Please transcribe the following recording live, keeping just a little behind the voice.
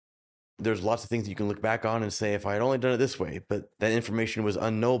There's lots of things you can look back on and say, if I had only done it this way, but that information was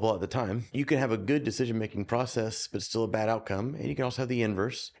unknowable at the time. You can have a good decision-making process, but still a bad outcome. And you can also have the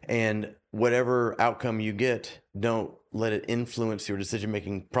inverse. And whatever outcome you get, don't let it influence your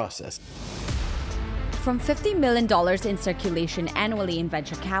decision-making process. From $50 million in circulation annually in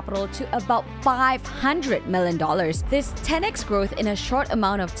venture capital to about $500 million, this 10x growth in a short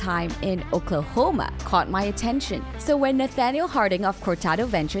amount of time in Oklahoma caught my attention. So when Nathaniel Harding of Cortado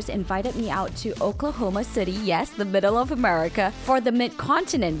Ventures invited me out to Oklahoma City, yes, the middle of America, for the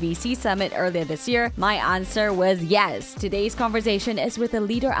Midcontinent VC Summit earlier this year, my answer was yes. Today's conversation is with a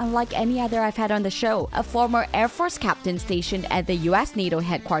leader unlike any other I've had on the show, a former Air Force captain stationed at the US NATO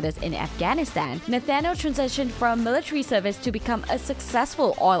headquarters in Afghanistan. Nathaniel transitioned from military service to become a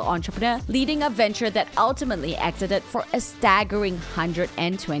successful oil entrepreneur, leading a venture that ultimately exited for a staggering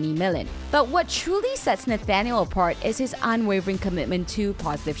 $120 million. But what truly sets Nathaniel apart is his unwavering commitment to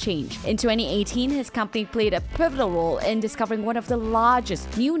positive change. In 2018, his company played a pivotal role in discovering one of the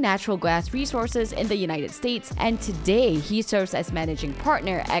largest new natural gas resources in the United States, and today he serves as managing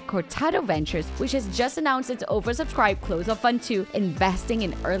partner at Cortado Ventures, which has just announced its oversubscribed close of Fund 2, investing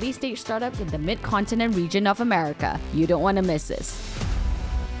in early-stage startups in the Midcontinent region of America. You don't want to miss this.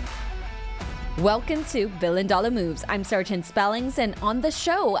 Welcome to Billion Dollar Moves. I'm Sergeant Spellings, and on the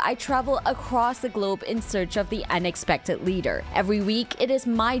show, I travel across the globe in search of the unexpected leader. Every week, it is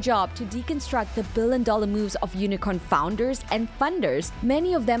my job to deconstruct the billion-dollar moves of unicorn founders and funders,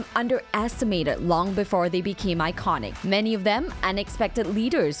 many of them underestimated long before they became iconic. Many of them unexpected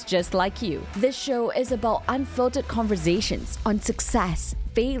leaders just like you. This show is about unfiltered conversations on success,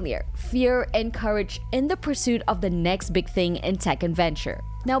 failure, fear, and courage in the pursuit of the next big thing in tech and venture.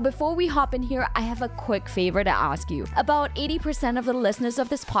 Now, before we hop in here, I have a quick favor to ask you. About 80% of the listeners of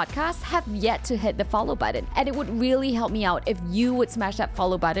this podcast have yet to hit the follow button, and it would really help me out if you would smash that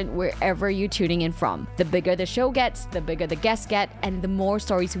follow button wherever you're tuning in from. The bigger the show gets, the bigger the guests get, and the more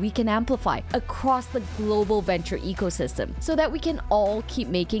stories we can amplify across the global venture ecosystem so that we can all keep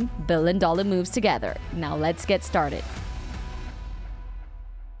making billion-dollar moves together. Now, let's get started.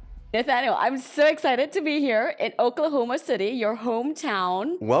 Nathaniel, I'm so excited to be here in Oklahoma City, your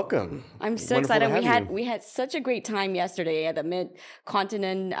hometown. Welcome. I'm so excited. We had such a great time yesterday at the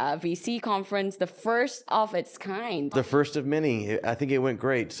Midcontinent VC conference, the first of its kind. The first of many. I think it went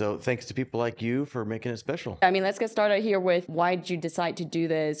great. So thanks to people like you for making it special. I mean, let's get started here with why did you decide to do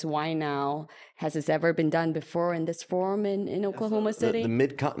this? Why now? Has this ever been done before in this forum in Oklahoma City? The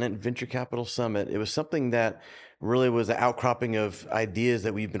Midcontinent Venture Capital Summit, it was something that really was an outcropping of ideas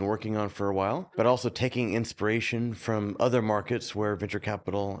that we've been working on for a while, but also taking inspiration from other markets where venture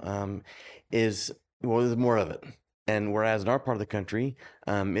capital there's more of it. And whereas in our part of the country,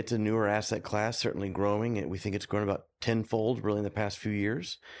 it's a newer asset class, certainly growing. And we think it's grown about tenfold really in the past few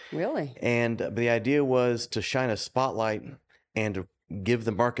years. Really? And the idea was to shine a spotlight and to give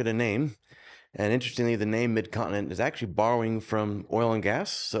the market a name. And interestingly, the name Midcontinent is actually borrowing from oil and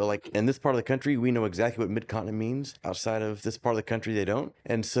gas. So like in this part of the country, we know exactly what Midcontinent means. Outside of this part of the country, they don't.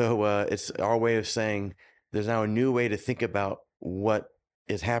 And so it's our way of saying there's now a new way to think about what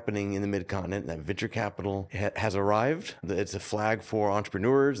is happening in the Midcontinent, that venture capital has arrived. It's a flag for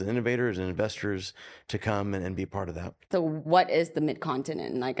entrepreneurs and innovators and investors to come and be part of that. So what is the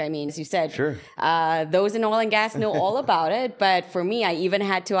Midcontinent? Like, I mean, as you said, sure. Those in oil and gas know all about it. But for me, I even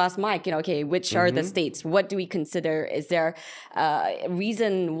had to ask Mike, okay, which are the states? What do we consider? Is there a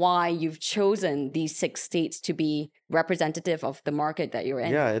reason why you've chosen these 6 states to be representative of the market that you're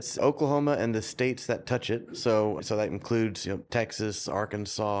in? Yeah, it's Oklahoma and the states that touch it. So that includes Texas, Arkansas,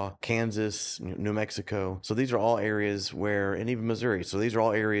 Kansas, New Mexico. So these are all areas where, and even Missouri. So these are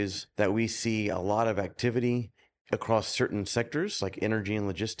all areas that we see a lot of activity across certain sectors like energy and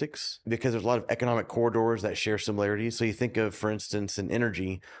logistics, because there's a lot of economic corridors that share similarities. So you think of, for instance, in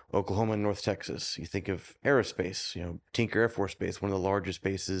energy, Oklahoma and North Texas. You think of aerospace, Tinker Air Force Base, one of the largest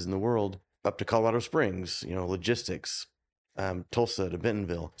bases in the world, up to Colorado Springs, logistics, Tulsa to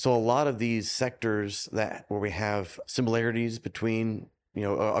Bentonville. So a lot of these sectors where we have similarities between,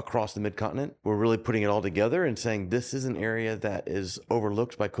 across the Midcontinent, we're really putting it all together and saying this is an area that is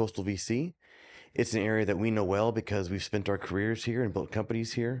overlooked by coastal VC. It's an area that we know well because we've spent our careers here and built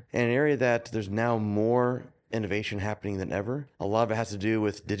companies here, and an area that there's now more innovation happening than ever. A lot of it has to do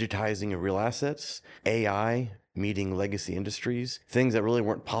with digitizing of real assets, AI, meeting legacy industries, things that really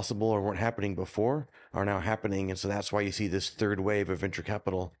weren't possible or weren't happening before are now happening. And so that's why you see this third wave of venture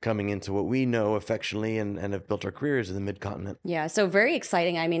capital coming into what we know affectionately and have built our careers in the Midcontinent. Yeah, so very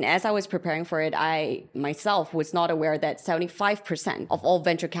exciting. I mean, as I was preparing for it, I myself was not aware that 75% of all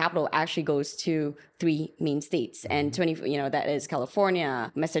venture capital actually goes to three main states, and 20, that is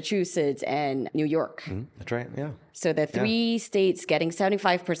California, Massachusetts, and New York. That's right. Yeah. So the three states getting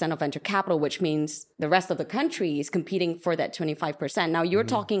 75% of venture capital, which means the rest of the country is competing for that 25%. Now, you're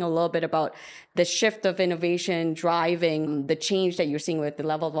talking a little bit about the shift of innovation driving the change that you're seeing with the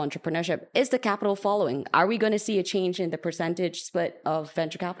level of entrepreneurship. Is the capital following? Are we going to see a change in the percentage split of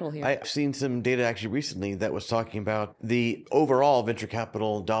venture capital here? I've seen some data actually recently that was talking about the overall venture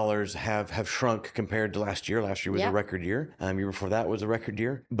capital dollars have shrunk compared to last year. Last year was a record year. Year before that was a record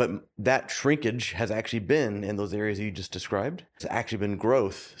year. But that shrinkage has actually been in those areas you just described. It's actually been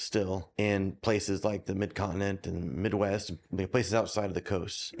growth still in places like the Midcontinent and Midwest, places outside of the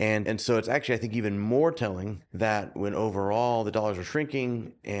coast. And so it's actually, I think, even more telling that when overall the dollars are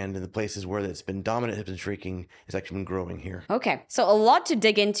shrinking and in the places where it's been dominant has been shrinking, it's actually been growing here. Okay, so a lot to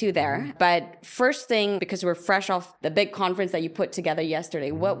dig into there. But first thing, because we're fresh off the big conference that you put together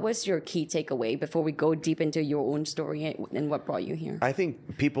yesterday, what was your key takeaway before we go deep into your own story and what brought you here? I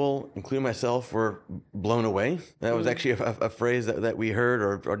think people, including myself, were blown away. That was actually a phrase that we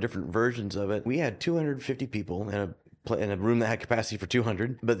heard, or different versions of it. We had 250 people in a room that had capacity for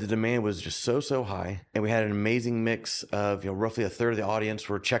 200, but the demand was just so high, and we had an amazing mix of roughly a third of the audience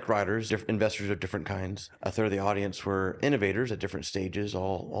were check writers, investors of different kinds. A third of the audience were innovators at different stages,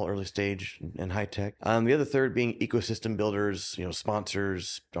 all early stage and high tech. The other third being ecosystem builders,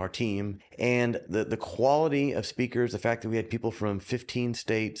 sponsors, our team, and the quality of speakers. The fact that we had people from 15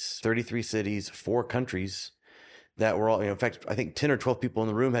 states, 33 cities, 4 countries. That were all, in fact, I think 10 or 12 people in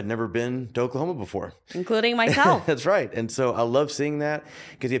the room had never been to Oklahoma before. Including myself. That's right. And so I love seeing that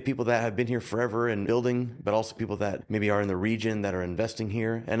because you have people that have been here forever and building, but also people that maybe are in the region that are investing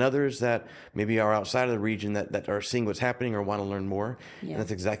here, and others that maybe are outside of the region that are seeing what's happening or want to learn more. Yeah. And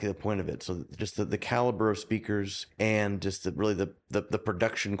that's exactly the point of it. So just the caliber of speakers and just the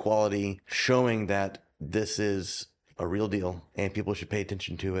production quality showing that this is a real deal and people should pay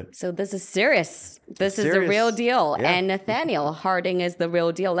attention to it. So this is serious. This is the real deal. Yeah. And Nathaniel Harding is the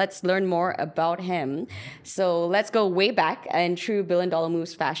real deal. Let's learn more about him. So let's go way back in true $1 billion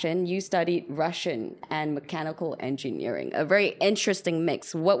moves fashion. You studied Russian and mechanical engineering, a very interesting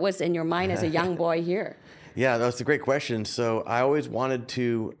mix. What was in your mind as a young boy here? Yeah, that's a great question. So I always wanted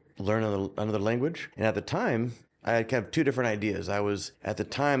to learn another language. And at the time, I had kind of two different ideas. At the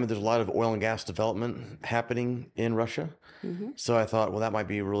time, there's a lot of oil and gas development happening in Russia. So I thought, well, that might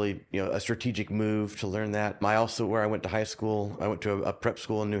be really, a strategic move to learn that. Where I went to high school, I went to a prep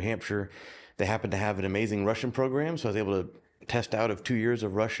school in New Hampshire. They happened to have an amazing Russian program. So I was able to test out of 2 years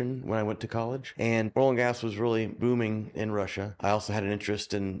of Russian when I went to college. And oil and gas was really booming in Russia. I also had an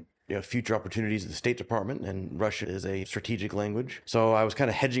interest in future opportunities at the State Department, and Russian is a strategic language. So I was kind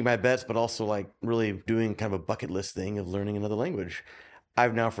of hedging my bets, but also really doing kind of a bucket list thing of learning another language.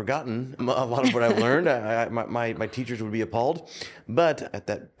 I've now forgotten a lot of what I've learned. My teachers would be appalled. But at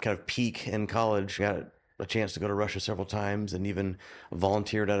that kind of peak in college, I got a chance to go to Russia several times and even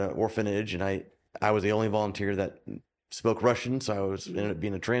volunteered at an orphanage. And I was the only volunteer that spoke Russian, so I ended up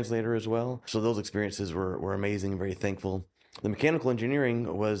being a translator as well. So those experiences were amazing, very thankful. The mechanical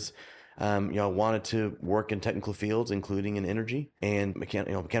engineering was, I wanted to work in technical fields, including in energy, and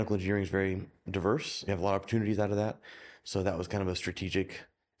mechanical engineering is very diverse. You have a lot of opportunities out of that. So that was kind of a strategic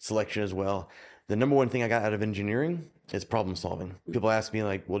selection as well. The number one thing I got out of engineering is problem solving. People ask me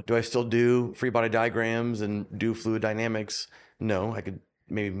well, do I still do free body diagrams and do fluid dynamics? No, I could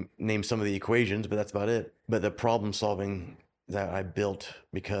maybe name some of the equations, but that's about it. But the problem solving that I built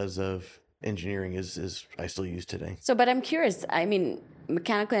because of engineering is I still use today. So, but I'm curious,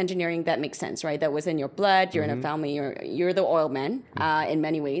 mechanical engineering, that makes sense, right? That was in your blood, you're in a family, you're the oil man in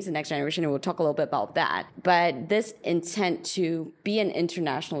many ways, the next generation, and we'll talk a little bit about that. But this intent to be an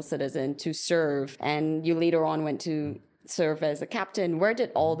international citizen, to serve, and you later on went to serve as a captain, where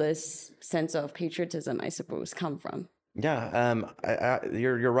did all this sense of patriotism, I suppose, come from? Yeah,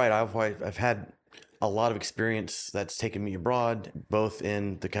 you're right. I've had a lot of experience that's taken me abroad, both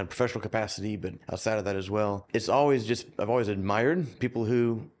in the kind of professional capacity, but outside of that as well. I've always admired people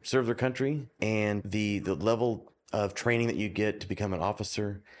who serve their country and the level of training that you get to become an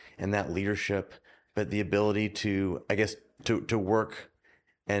officer and that leadership, but the ability to work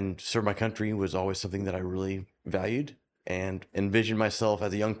and serve my country was always something that I really valued and envisioned myself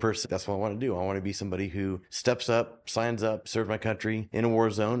as a young person. That's what I want to do. I want to be somebody who steps up, signs up, serves my country in a war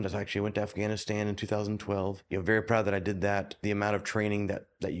zone. I actually went to Afghanistan in 2012. Very proud that I did that. The amount of training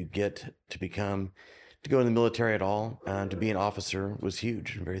that you get to become to go in the military at all, to be an officer was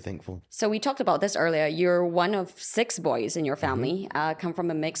huge. I'm very thankful. So we talked about this earlier. You're one of 6 boys in your family, come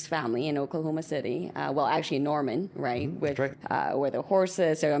from a mixed family in Oklahoma City. Well, actually Norman, right? That's right. Where the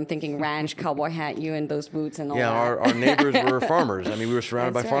horses, so I'm thinking ranch, cowboy hat, you in those boots and all Yeah, that. our neighbors were farmers. I mean, we were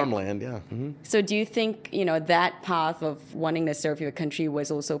surrounded by That's right. farmland, yeah. So do you think, that path of wanting to serve your country was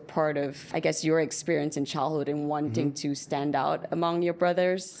also part of, I guess, your experience in childhood and wanting to stand out among your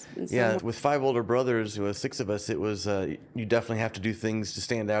brothers? Yeah, with 5 older brothers, 6 of us, it was, you definitely have to do things to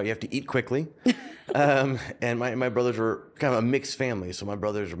stand out. You have to eat quickly. And my brothers were kind of a mixed family. So my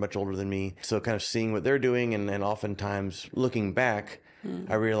brothers are much older than me. So kind of seeing what they're doing and oftentimes looking back,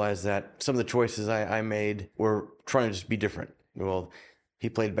 I realized that some of the choices I made were trying to just be different. Well, he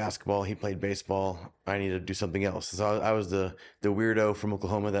played basketball, he played baseball. I needed to do something else. So I was the weirdo from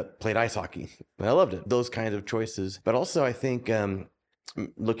Oklahoma that played ice hockey. And I loved it. Those kinds of choices. But also I think,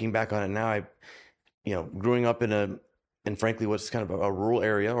 looking back on it now, growing up and frankly, what's kind of a rural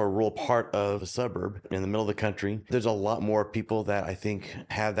area or a rural part of a suburb in the middle of the country, there's a lot more people that I think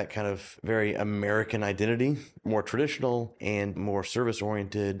have that kind of very American identity, more traditional and more service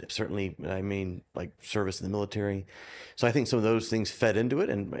oriented. Certainly, I mean, like service in the military. So I think some of those things fed into it.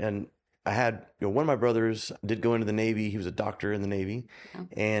 And I had, one of my brothers did go into the Navy. He was a doctor in the Navy. Oh.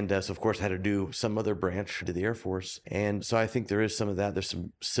 And so, of course, I had to do some other branch, did the Air Force. And so I think there is some of that. There's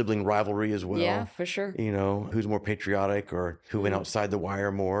some sibling rivalry as well. Yeah, for sure. Who's more patriotic or who went outside the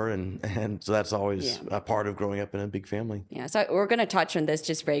wire more. And so that's always a part of growing up in a big family. Yeah, so we're going to touch on this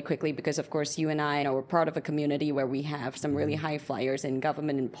just very quickly because, of course, you and I we're part of a community where we have some really high flyers in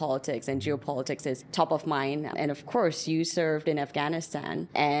government and politics, and geopolitics is top of mind. And, of course, you served in Afghanistan,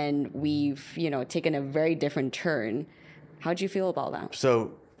 and we've, taken a very different turn. How do you feel about that?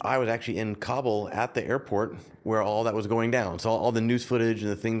 So I was actually in Kabul at the airport where all that was going down. So all the news footage and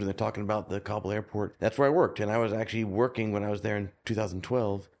the things when they're talking about the Kabul airport, that's where I worked. And I was actually working when I was there in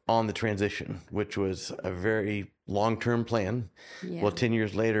 2012 on the transition, which was a very long-term plan. Yeah. Well, 10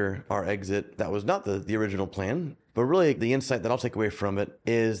 years later, our exit, that was not the original plan. But really, the insight that I'll take away from it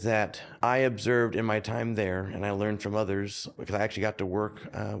is that I observed in my time there, and I learned from others, because I actually got to work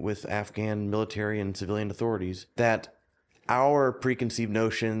with Afghan military and civilian authorities, that our preconceived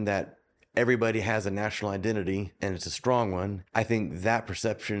notion that everybody has a national identity, and it's a strong one, I think that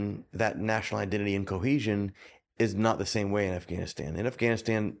perception, that national identity and cohesion is not the same way in Afghanistan. In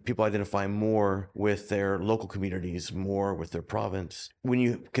Afghanistan, people identify more with their local communities, more with their province. When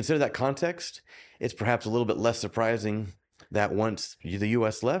you consider that context, it's perhaps a little bit less surprising that once the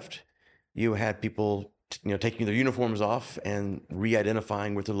U.S. left, you had people taking their uniforms off and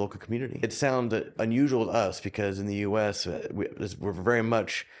re-identifying with their local community. It sounded unusual to us because in the U.S., we're very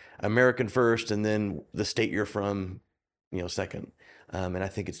much American first and then the state you're from, second. And I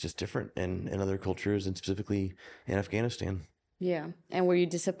think it's just different in other cultures and specifically in Afghanistan. Yeah. And were you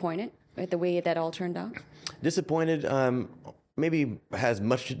disappointed with the way that all turned out? Disappointed maybe has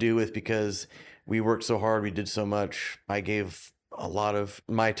much to do with because we worked so hard, we did so much. I gave a lot of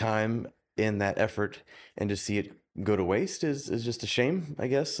my time in that effort, and to see it go to waste is just a shame, I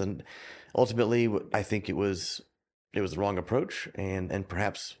guess. And ultimately, I think it was the wrong approach, and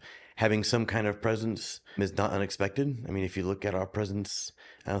perhaps having some kind of presence is not unexpected. I mean, if you look at our presence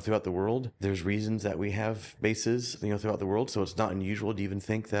throughout the world, there's reasons that we have bases, throughout the world. So it's not unusual to even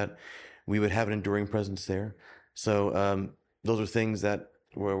think that we would have an enduring presence there. So those are things that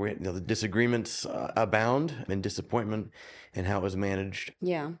where the disagreements abound and disappointment and how it was managed.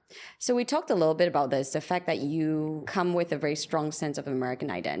 Yeah. So we talked a little bit about this, the fact that you come with a very strong sense of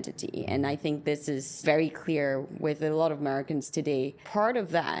American identity. And I think this is very clear with a lot of Americans today. Part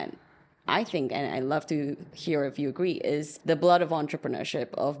of that, I think, and I'd love to hear if you agree, is the blood of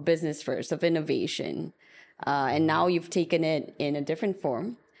entrepreneurship, of business first, of innovation. And now you've taken it in a different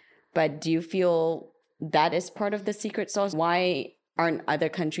form. But do you feel that is part of the secret sauce? Why aren't other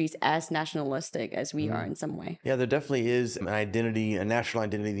countries as nationalistic as we are in some way? Yeah, there definitely is an identity, a national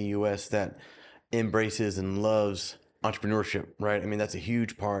identity in the U.S. that embraces and loves entrepreneurship, right? I mean, that's a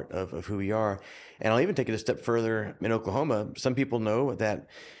huge part of who we are. And I'll even take it a step further. In Oklahoma, some people know that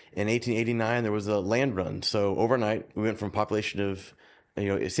in 1889, there was a land run. So overnight, we went from a population of,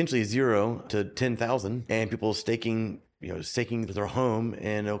 essentially 0 to 10,000, and people staking their home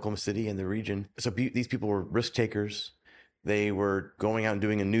in Oklahoma City and the region. So these people were risk takers. They were going out and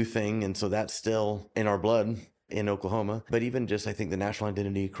doing a new thing. And so that's still in our blood in Oklahoma. But even just, I think the national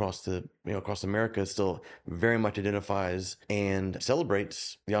identity across America still very much identifies and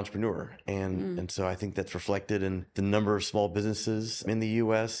celebrates the entrepreneur. And so I think that's reflected in the number of small businesses in the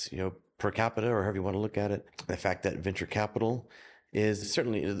U.S., per capita, or however you want to look at it. The fact that venture capital is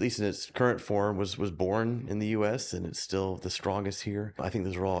certainly, at least in its current form, was born in the U.S. and it's still the strongest here. I think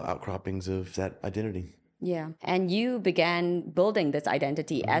those are all outcroppings of that identity. Yeah. And you began building this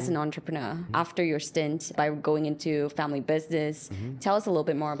identity as an entrepreneur after your stint by going into family business. Tell us a little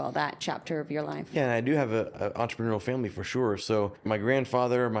bit more about that chapter of your life. Yeah, and I do have an entrepreneurial family for sure. So my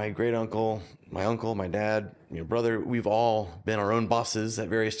grandfather, my great uncle, my dad, brother, we've all been our own bosses at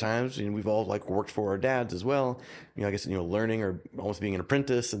various times, and we've all worked for our dads as well. I guess learning or almost being an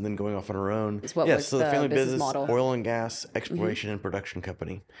apprentice and then going off on our own. What was so the family business model? Oil and gas exploration and production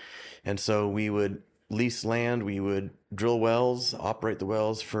company, and so we would lease land, we would drill wells, operate the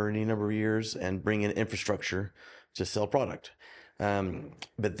wells for any number of years, and bring in infrastructure to sell product.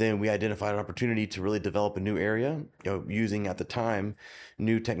 But then we identified an opportunity to really develop a new area, using at the time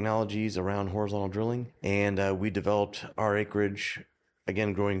new technologies around horizontal drilling. And we developed our acreage,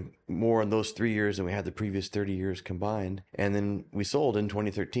 again, growing more in those 3 years than we had the previous 30 years combined. And then we sold in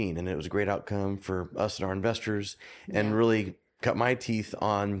 2013, and it was a great outcome for us and our investors, and really cut my teeth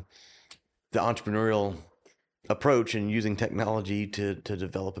on the entrepreneurial approach and using technology to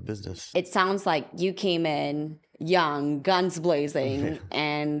develop a business. It sounds like you came in young, guns blazing,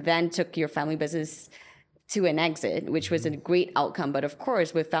 and then took your family business to an exit, which was a great outcome. But of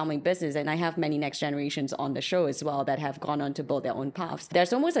course, with family business, and I have many next generations on the show as well that have gone on to build their own paths,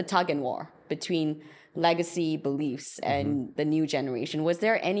 there's almost a tug and war between legacy beliefs and the new generation. Was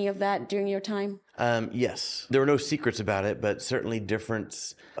there any of that during your time? Yes, there were no secrets about it, but certainly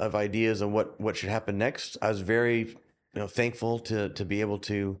difference of ideas on what should happen next. I was very thankful to be able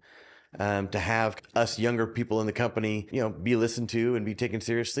to have us younger people in the company, be listened to and be taken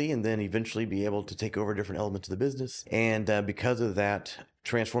seriously, and then eventually be able to take over different elements of the business. And because of that,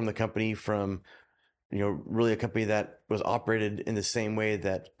 transform the company from really a company that was operated in the same way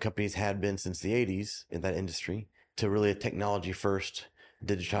that companies had been since the 80s in that industry, to really a technology first,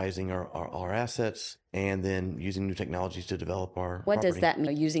 digitizing our assets, and then using new technologies to develop our What property. does that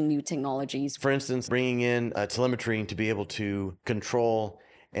mean, using new technologies? For instance, bringing in telemetry to be able to control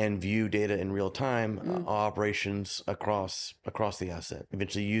and view data in real time, operations across the asset.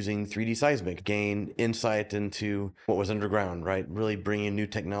 Eventually using 3D seismic, gain insight into what was underground, right? Really bringing new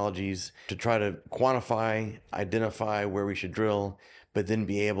technologies to try to quantify, identify where we should drill, but then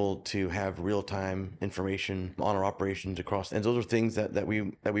be able to have real-time information on our operations across. And those are things that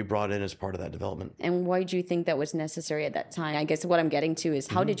we brought in as part of that development. And why do you think that was necessary at that time? I guess what I'm getting to is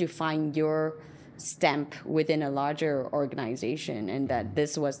how did you find your stamp within a larger organization, and that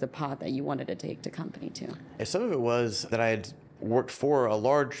this was the path that you wanted to take the company to? And some of it was that I had worked for a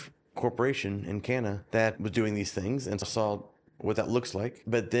large corporation in Canada that was doing these things, and saw what that looks like.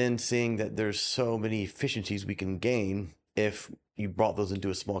 But then seeing that there's so many efficiencies we can gain if you brought those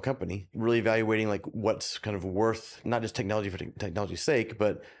into a small company, really evaluating what's kind of worth not just technology for technology's sake,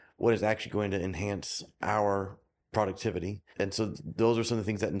 but what is actually going to enhance our productivity. And so those are some of the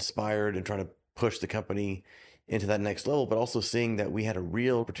things that inspired and trying to push the company into that next level, but also seeing that we had a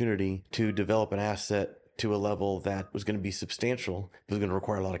real opportunity to develop an asset to a level that was going to be substantial. It was going to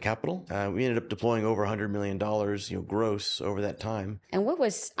require a lot of capital. We ended up deploying over $100 million, gross over that time. And what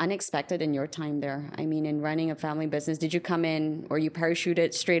was unexpected in your time there? I mean, in running a family business, did you come in or you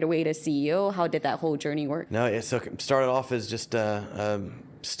parachuted straight away to CEO? How did that whole journey work? No, so it started off as just a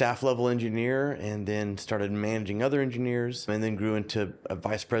staff level engineer, and then started managing other engineers, and then grew into a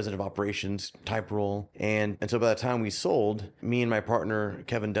vice president of operations type role. And so by the time we sold, me and my partner,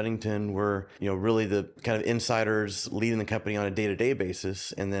 Kevin Dunnington, were, really the kind of insiders leading the company on a day-to-day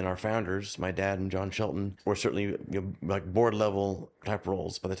basis. And then our founders, my dad and John Shelton, were certainly board level type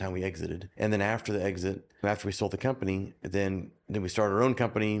roles by the time we exited. And then after the exit, after we sold the company, then we started our own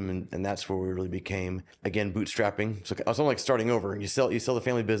company, and that's where we really became, again, bootstrapping. So it's like starting over. You sell the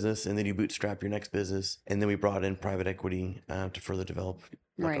family business, and then you bootstrap your next business. And then we brought in private equity to further develop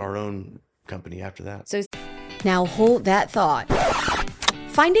our own company after that. So now hold that thought.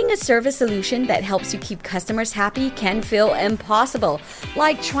 Finding a service solution that helps you keep customers happy can feel impossible,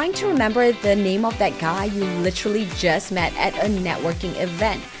 like trying to remember the name of that guy you literally just met at a networking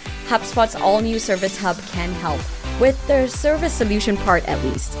event. HubSpot's all-new Service Hub can help, with their service solution part at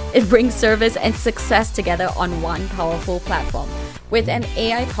least. It brings service and success together on one powerful platform, with an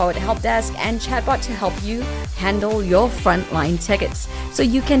AI-powered help desk and chatbot to help you handle your frontline tickets, so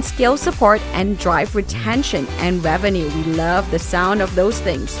you can scale support and drive retention and revenue. We love the sound of those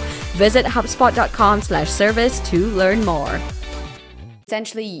things. Visit HubSpot.com/service to learn more.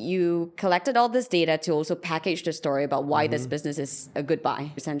 Essentially, you collected all this data to also package the story about why this business is a good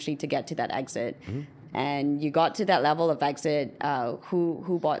buy, essentially to get to that exit. and you got to that level of exit.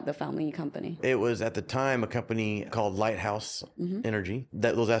 Who bought the family company? It was at the time a company called Lighthouse Energy.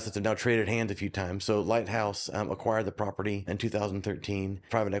 Those assets have now traded hands a few times. So Lighthouse acquired the property in 2013,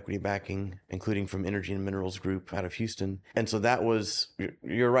 private equity backing, including from Energy and Minerals Group out of Houston. And so that was,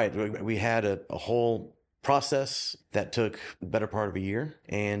 you're right, we had a whole process that took the better part of a year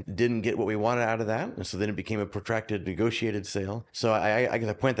and didn't get what we wanted out of that. And so then it became a protracted negotiated sale. So I guess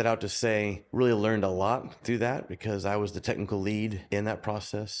I point that out to say, really learned a lot through that because I was the technical lead in that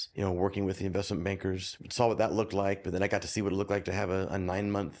process, working with the investment bankers, saw what that looked like, but then I got to see what it looked like to have a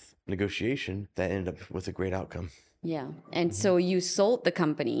 9-month negotiation that ended up with a great outcome. Yeah. And so you sold the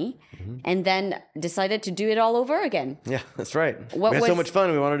company and then decided to do it all over again. Yeah, that's right. We had so much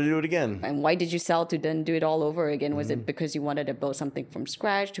fun. We wanted to do it again. And why did you sell to then do it all over again? Was it because you wanted to build something from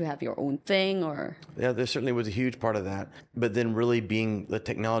scratch, to have your own thing, or? Yeah, there certainly was a huge part of that. But then really being the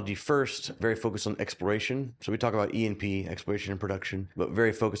technology first, very focused on exploration. So we talk about E&P, exploration and production, but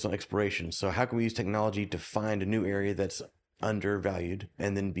very focused on exploration. So how can we use technology to find a new area that's undervalued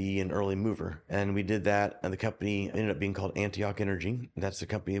and then be an early mover? And we did that, and the company ended up being called Antioch Energy. That's the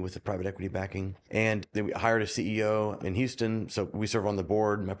company with the private equity backing. And then we hired a CEO in Houston. So we serve on the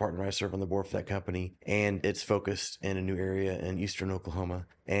board. My partner and I serve on the board for that company. And it's focused in a new area in eastern Oklahoma.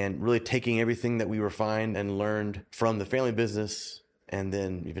 And really taking everything that we refined and learned from the family business and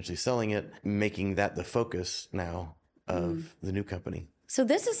then eventually selling it, making that the focus now of the new company. So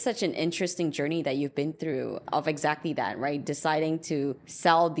this is such an interesting journey that you've been through of exactly that, right? Deciding to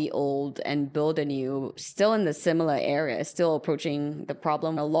sell the old and build a new, still in the similar area, still approaching the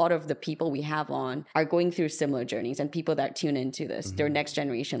problem. A lot of the people we have on are going through similar journeys, and people that tune into this, they're next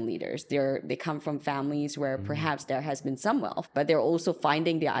generation leaders. They come from families where perhaps there has been some wealth, but they're also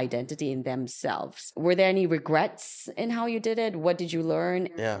finding their identity in themselves. Were there any regrets in how you did it? What did you learn?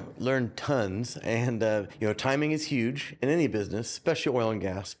 Yeah, learned tons. And, timing is huge in any business, especially oil and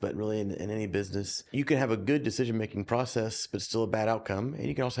gas, but really in any business. You can have a good decision-making process, but still a bad outcome. And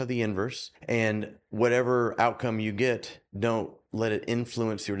you can also have the inverse. And whatever outcome you get, don't let it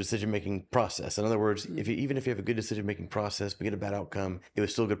influence your decision-making process. In other words, even if you have a good decision-making process, but get a bad outcome, it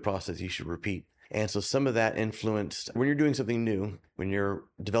was still a good process you should repeat. And so some of that influenced, when you're doing something new, when you're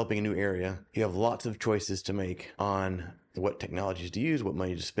developing a new area, you have lots of choices to make on what technologies to use, what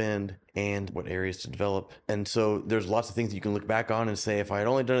money to spend, and what areas to develop. And so there's lots of things that you can look back on and say, if I had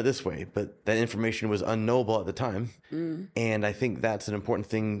only done it this way, but that information was unknowable at the time. And I think that's an important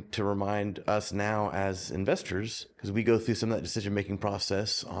thing to remind us now as investors, because we go through some of that decision-making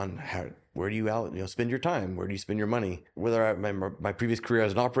process on where do you spend your time? Where do you spend your money? Whether my previous career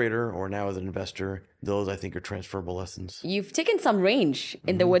as an operator or now as an investor, those I think are transferable lessons. You've taken some range,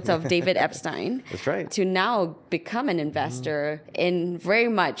 in the words of David Epstein. That's right. To now become an investor in very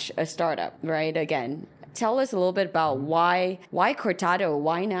much a startup, right? Again, tell us a little bit about why Cortado?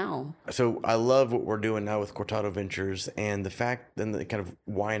 Why now? So I love what we're doing now with Cortado Ventures, and the kind of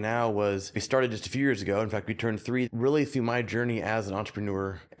why now was we started just a few years ago. In fact, we turned 3 really through my journey as an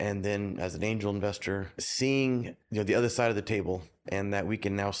entrepreneur and then as an angel investor, seeing the other side of the table, and that we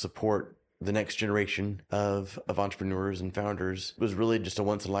can now support the next generation of entrepreneurs and founders was really just a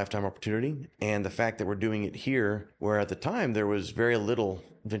once-in-a-lifetime opportunity. And the fact that we're doing it here, where at the time there was very little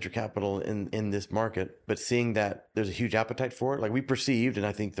venture capital in this market, but seeing that there's a huge appetite for it, like we perceived, and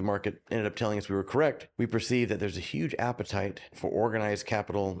I think the market ended up telling us we were correct, we perceived that there's a huge appetite for organized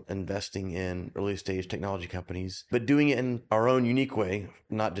capital investing in early stage technology companies, but doing it in our own unique way,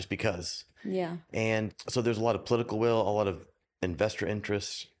 not just because. Yeah. And so there's a lot of political will, a lot of investor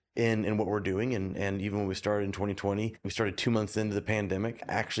interest in what we're doing. And even when we started in 2020, we started 2 months into the pandemic.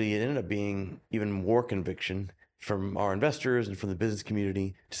 Actually, it ended up being even more conviction from our investors and from the business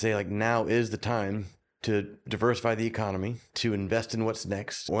community to say, like, now is the time to diversify the economy, to invest in what's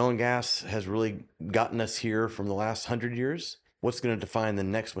next. Oil and gas has really gotten us here from the last 100 years. What's going to define the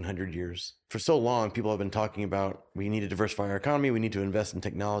next 100 years? For so long, people have been talking about, we need to diversify our economy, we need to invest in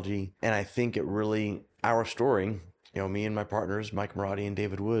technology. And I think our story, me and my partners, Mike Marati and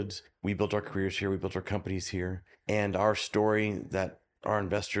David Woods, we built our careers here, we built our companies here. And our story that our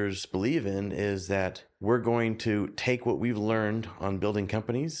investors believe in is that we're going to take what we've learned on building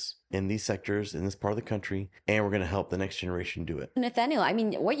companies in these sectors, in this part of the country, and we're going to help the next generation do it. Nathaniel, I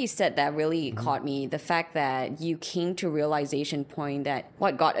mean, what you said that really caught me, the fact that you came to a realization point that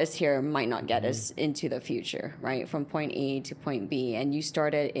what got us here might not get us into the future, right? From point A to point B. And you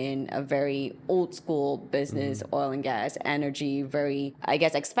started in a very old school business, oil and gas, energy, very, I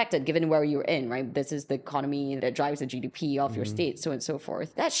guess, expected given where you're in, right? This is the economy that drives the GDP of your state, so on and so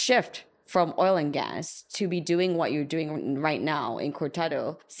forth. That shift from oil and gas to be doing what you're doing right now in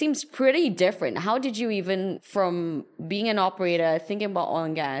Cortado seems pretty different. How did you even, from being an operator, thinking about oil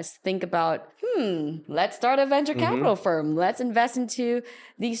and gas, think about, let's start a venture capital firm. Let's invest into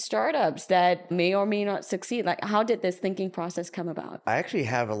these startups that may or may not succeed. Like, how did this thinking process come about? I actually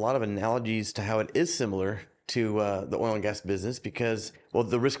have a lot of analogies to how it is similar to the oil and gas business because, well,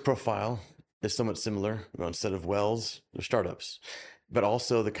 the risk profile is somewhat similar. Instead of wells, they're startups. But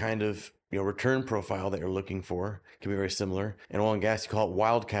also the kind of return profile that you're looking for can be very similar. In oil and gas, you call it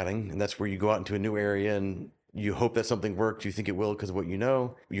wildcatting, and that's where you go out into a new area and you hope that something works. You think it will because of what you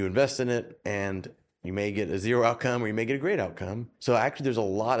know. You invest in it, and you may get a zero outcome or you may get a great outcome. So actually, there's a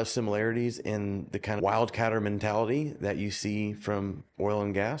lot of similarities in the kind of wildcatter mentality that you see from oil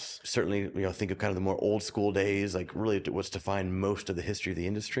and gas. Certainly, think of kind of the more old school days, like really what's defined most of the history of the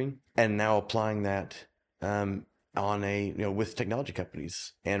industry, and now applying that on with technology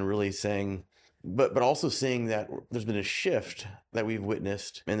companies and really saying, but also seeing that there's been a shift that we've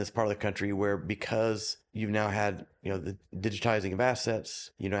witnessed in this part of the country where because you've now had the digitizing of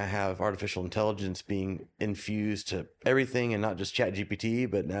assets, you now have artificial intelligence being infused to everything, and not just chat GPT,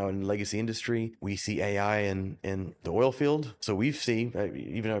 but now in legacy industry, we see AI in the oil field. So we've seen,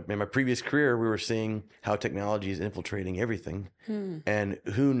 even in my previous career, we were seeing how technology is infiltrating everything. And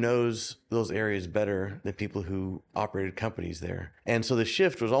who knows those areas better than people who operated companies there. And so the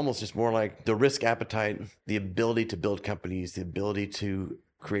shift was almost just more like the risk appetite, the ability to build companies, the ability to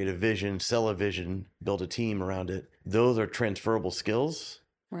create a vision, sell a vision, build a team around it. Those are transferable skills.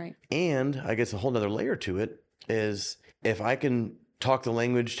 Right. And I guess a whole nother layer to it is if I can talk the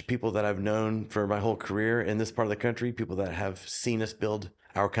language to people that I've known for my whole career in this part of the country, people that have seen us build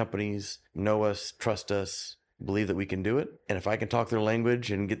our companies, know us, trust us, believe that we can do it. And if I can talk their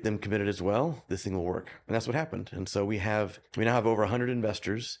language and get them committed as well, this thing will work. And that's what happened. And so we now have over 100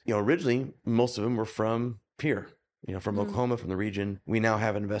 investors. Originally, most of them were from here. From Oklahoma, from the region. We now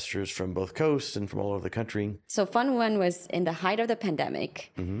have investors from both coasts and from all over the country. So Fund 1 was in the height of the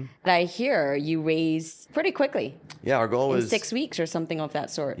pandemic. But I hear you raised pretty quickly. Yeah, our goal was 6 weeks or something of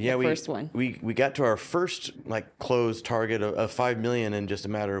that sort. Yeah, the first one. We got to our first closed target of 5 million in just a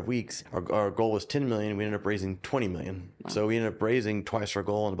matter of weeks. Our goal was 10 million. We ended up raising 20 million. Wow. So we ended up raising twice our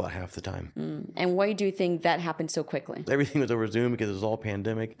goal in about half the time. And why do you think that happened so quickly? Everything was over Zoom because it was all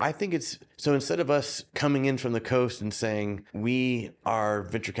pandemic. I think so instead of us coming in from the coast and saying, we are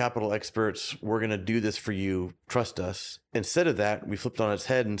venture capital experts, we're going to do this for you, trust us. Instead of that, we flipped on its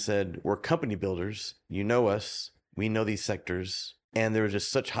head and said, we're company builders. You know us. We know these sectors. And there was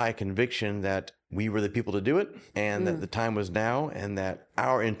just such high conviction that we were the people to do it, and that the time was now, and that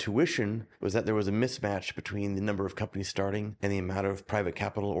our intuition was that there was a mismatch between the number of companies starting and the amount of private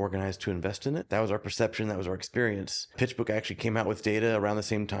capital organized to invest in it. That was our perception. That was our experience. PitchBook actually came out with data around the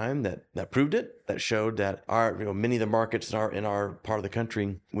same time that proved it, that showed that many of the markets in our part of the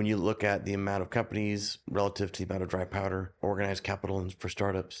country, when you look at the amount of companies relative to the amount of dry powder, organized capital for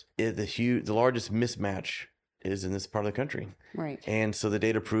startups, the largest mismatch is in this part of the country. Right. And so the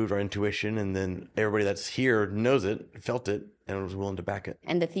data proved our intuition, and then everybody that's here knows it, felt it, and was willing to back it.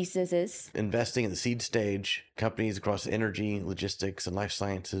 And the thesis is? Investing in the seed stage, companies across energy, logistics, and life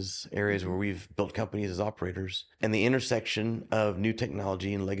sciences, areas where we've built companies as operators, and the intersection of new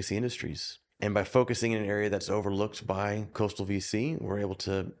technology and legacy industries. And by focusing in an area that's overlooked by coastal VC, we're able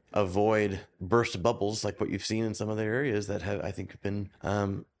to avoid burst bubbles like what you've seen in some other areas that have, I think, been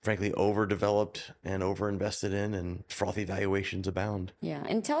frankly overdeveloped and overinvested in, and frothy valuations abound. Yeah,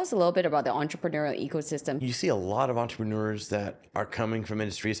 and tell us a little bit about the entrepreneurial ecosystem. You see a lot of entrepreneurs that are coming from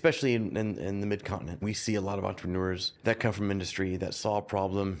industry, especially in the Midcontinent. We see a lot of entrepreneurs that come from industry that saw a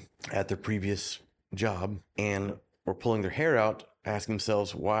problem at their previous job and were pulling their hair out, asking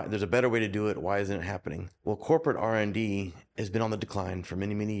themselves why there's a better way to do it. Why isn't it happening? Well, corporate R&D has been on the decline for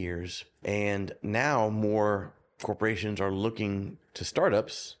many, many years. And now more corporations are looking to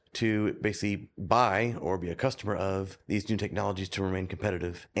startups to basically buy or be a customer of these new technologies to remain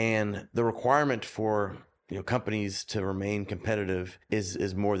competitive. And the requirement for companies to remain competitive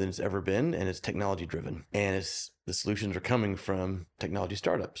is more than it's ever been, and it's technology driven. And the solutions are coming from technology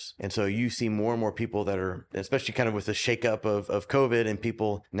startups. And so you see more and more people that are, especially kind of with the shakeup of COVID and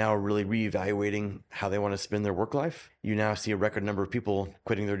people now really reevaluating how they want to spend their work life. You now see a record number of people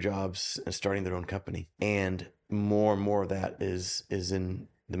quitting their jobs and starting their own company. And more of that is in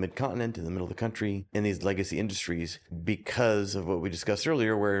the Midcontinent, in the middle of the country, in these legacy industries, because of what we discussed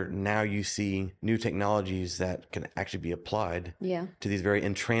earlier, where now you see new technologies that can actually be applied to these very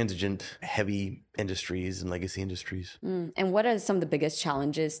intransigent, heavy industries and legacy industries. And what are some of the biggest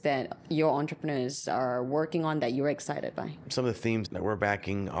challenges that your entrepreneurs are working on that you're excited by? Some of the themes that we're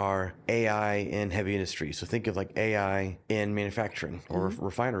backing are AI in heavy industry. So think of like AI in manufacturing or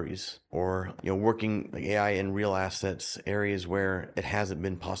refineries, or working like AI in real assets, areas where it hasn't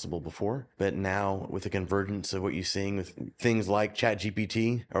been possible before. But now with the convergence of what you're seeing with things like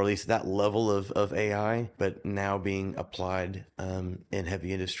ChatGPT, or at least that level of AI, but now being applied in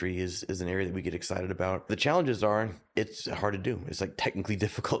heavy industry is an area that we get excited about. The challenges are it's hard to do. It's like technically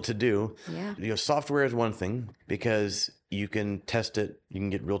difficult to do. Yeah. Software is one thing because you can test it, you can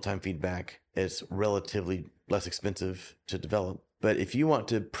get real-time feedback. It's relatively less expensive to develop. But if you want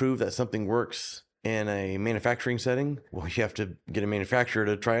to prove that something works in a manufacturing setting, well, you have to get a manufacturer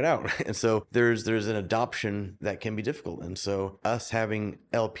to try it out. And so there's an adoption that can be difficult. And so us having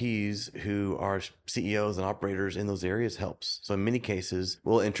LPs who are CEOs and operators in those areas helps. So in many cases,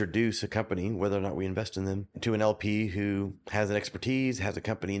 we'll introduce a company, whether or not we invest in them, to an LP who has an expertise, has a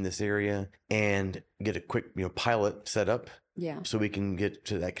company in this area, and get a quick pilot set up. Yeah. So we can get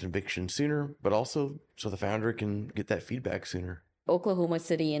to that conviction sooner, but also so the founder can get that feedback sooner. Oklahoma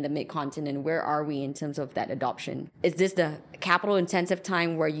City and the Midcontinent, where are we in terms of that adoption? Is this the capital intensive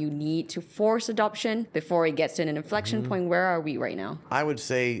time where you need to force adoption before it gets to an inflection point? Where are we right now? I would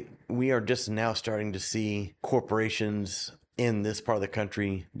say we are just now starting to see corporations in this part of the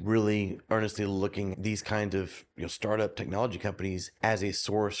country really earnestly looking at these kinds of startup technology companies as a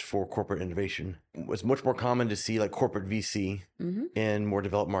source for corporate innovation. It's much more common to see like corporate VC in more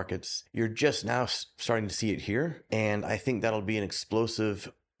developed markets. You're just now starting to see it here. And I think that'll be an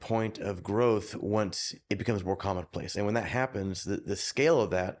explosive point of growth once it becomes more commonplace. And when that happens, the scale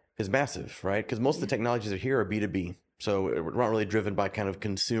of that is massive, right? Because most of the technologies that are here are B2B. So we're not really driven by kind of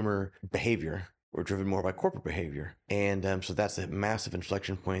consumer behavior. We're driven more by corporate behavior. And so that's a massive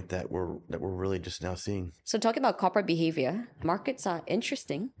inflection point that we're really just now seeing. So talking about corporate behavior, markets are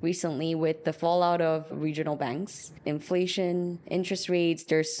interesting recently with the fallout of regional banks, inflation, interest rates.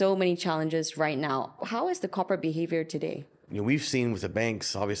 There's so many challenges right now. How is the corporate behavior today? We've seen with the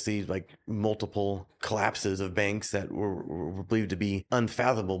banks, obviously, like multiple collapses of banks that were believed to be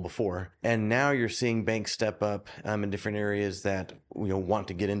unfathomable before. And now you're seeing banks step up in different areas that want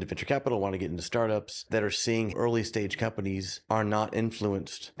to get into venture capital, want to get into startups, that are seeing early stage companies are not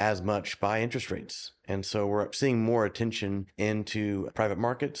influenced as much by interest rates. And so we're seeing more attention into private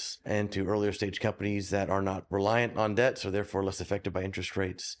markets and to earlier stage companies that are not reliant on debt, so therefore less affected by interest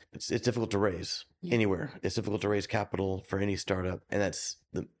rates. It's difficult to raise anywhere. It's difficult to raise capital for any startup. And that's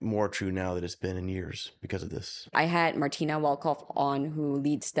more true now than it's been in years because of this. I had Martina Walkoff on, who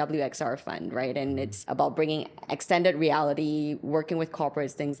leads WXR Fund, right? And it's about bringing extended reality, working with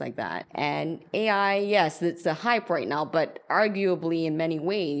corporates, things like that. And AI, yes, it's the hype right now, but arguably in many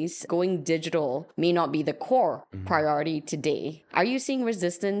ways, going digital may not be the core priority today. Are you seeing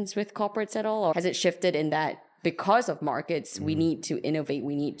resistance with corporates at all? Or has it shifted in that because of markets, we need to innovate,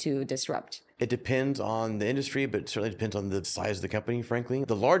 we need to disrupt? It depends on the industry, but it certainly depends on the size of the company, frankly.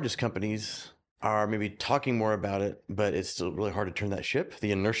 The largest companies are maybe talking more about it, but it's still really hard to turn that ship.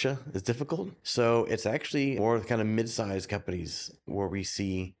 The inertia is difficult. So it's actually more kind of mid-sized companies where we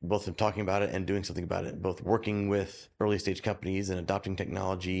see both them talking about it and doing something about it, both working with early stage companies and adopting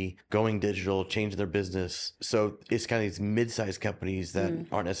technology, going digital, changing their business. So it's kind of these mid-sized companies that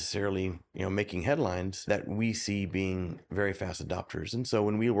aren't necessarily, making headlines that we see being very fast adopters. And so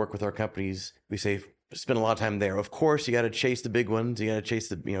when we work with our companies, we say, spend a lot of time there. Of course, you got to chase the big ones. You got to chase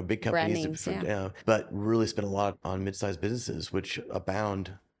the big companies, names, but really spend a lot on mid-sized businesses, which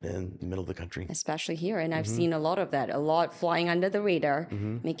abound in the middle of the country. Especially here. And I've seen a lot of that, a lot flying under the radar,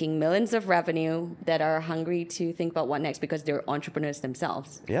 making millions of revenue that are hungry to think about what next because they're entrepreneurs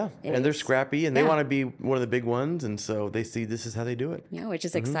themselves. Yeah. And they're scrappy and they want to be one of the big ones. And so they see this is how they do it. Yeah, which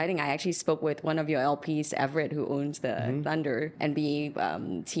is exciting. I actually spoke with one of your LPs, Everett, who owns the Thunder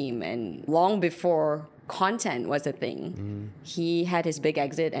NBA team. And long before content was a thing, he had his big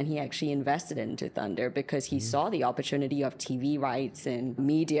exit and he actually invested into Thunder because he saw the opportunity of TV rights and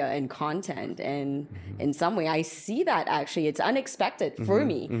media and content. And in some way, I see that actually it's unexpected for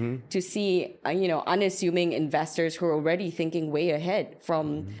me to see, unassuming investors who are already thinking way ahead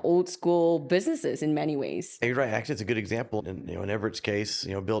from old school businesses in many ways. You're right. Actually, it's a good example. In Everett's case,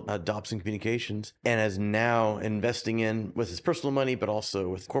 built Dobson Communications and is now investing in with his personal money, but also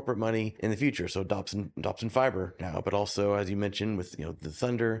with corporate money in the future. So Dobson Fiber now, but also, as you mentioned, with the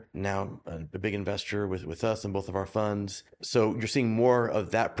Thunder, now a big investor with us and both of our funds. So you're seeing more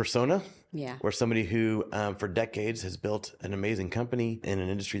of that persona Yeah. Or somebody who for decades has built an amazing company in an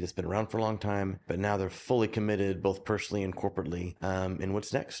industry that's been around for a long time, but now they're fully committed both personally and corporately in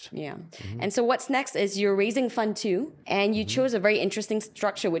what's next. Yeah. And so what's next is you're raising fund two, and you chose a very interesting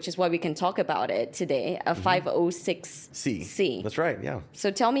structure, which is why we can talk about it today, a 506C. That's right, yeah.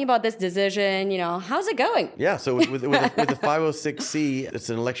 So tell me about this decision, how's it going? Yeah, so with the 506C, it's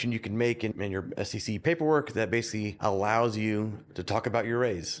an election you can make in your SEC paperwork that basically allows you to talk about your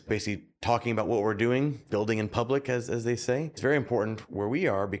raise. Basically talking about what we're doing, building in public, as they say. It's very important where we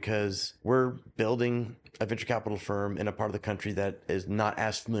are because we're building a venture capital firm in a part of the country that is not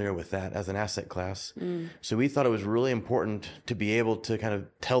as familiar with that as an asset class. So we thought it was really important to be able to kind of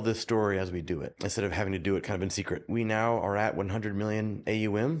tell this story as we do it, instead of having to do it kind of in secret. We now are at 100 million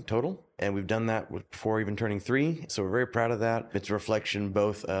AUM total. And we've done that before even turning 3. So we're very proud of that. It's a reflection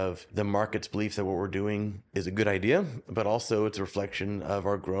both of the market's belief that what we're doing is a good idea, but also it's a reflection of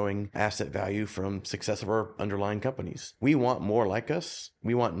our growing asset value from success of our underlying companies. We want more like us.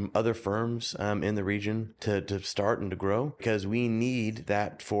 We want other firms in the region to start and to grow, because we need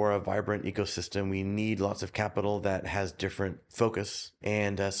that for a vibrant ecosystem. We need lots of capital that has different focus.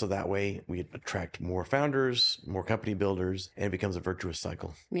 And so that way we attract more founders, more company builders, and it becomes a virtuous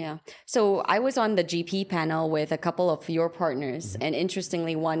cycle. Yeah. So I was on the GP panel with a couple of your partners, and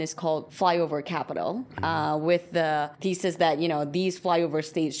interestingly, one is called Flyover Capital, with the thesis that, these flyover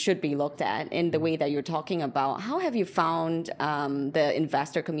states should be looked at in the way that you're talking about. How have you found the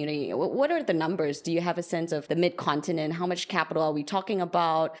investor community? What are the numbers? Do you have a sense of the Midcontinent? How much capital are we talking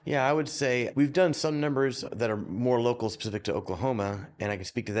about? Yeah, I would say we've done some numbers that are more local, specific to Oklahoma, and I can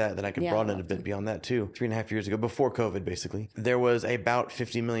speak to that. Then I can broaden it a bit beyond that too. 3.5 years ago, before COVID, basically, there was about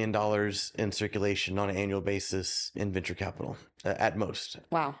 $50 million in circulation on an annual basis in venture capital. At most.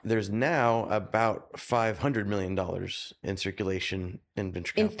 Wow. There's now about $500 million in circulation in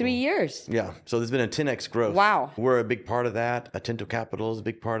venture capital. In 3 years? Yeah. So there's been a 10x growth. Wow. We're a big part of that. Atento Capital is a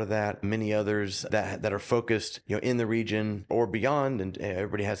big part of that. Many others that are focused, in the region or beyond, and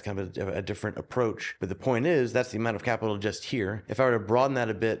everybody has kind of a different approach. But the point is, that's the amount of capital just here. If I were to broaden that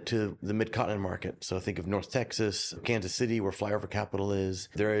a bit to the Midcontinent market, so think of North Texas, Kansas City, where Flyover Capital is,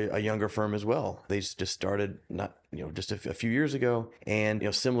 they're a younger firm as well. They just started just a few years ago,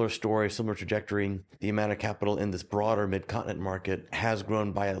 and similar story, similar trajectory. The amount of capital in this broader Midcontinent market has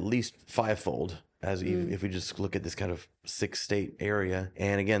grown by at least 5-fold. If we just look at this kind of 6-state area.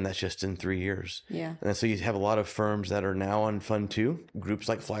 And again, that's just in 3 years. Yeah. And so you have a lot of firms that are now on Fund 2, groups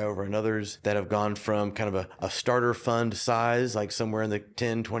like Flyover and others that have gone from kind of a starter fund size, like somewhere in the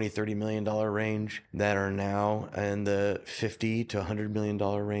 10, 20, $30 million range, that are now in the $50 to $100 million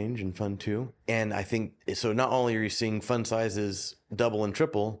range in Fund 2. And I think, so not only are you seeing fund sizes double and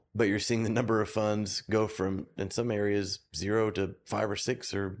triple, but you're seeing the number of funds go from, in some areas, 0 to 5 or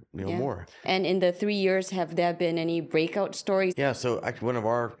 6 or more. And in the 3 years, have there been any breakout stories? Yeah, so actually one of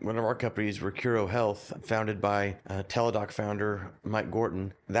our companies, Recuro Health, founded by Teladoc founder Mike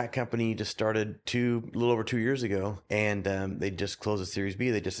Gorton. That company just started a little over 2 years ago, and they just closed a Series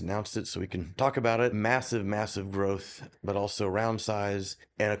B. They just announced it, so we can talk about it. Massive growth, but also round size,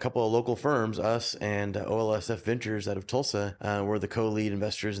 and a couple of local firms, us and OLSF Ventures out of Tulsa, were the co-lead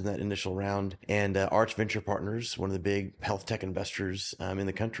investors in that initial round, and Arch Venture Partners, one of the big health tech investors in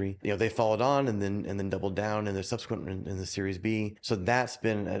the country. They followed on and then doubled down in the subsequent in the Series B. So that's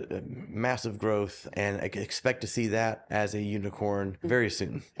been a massive growth, and I expect to see that as a unicorn very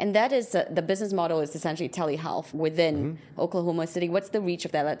soon. And that is the business model is essentially telehealth within Oklahoma City. What's the reach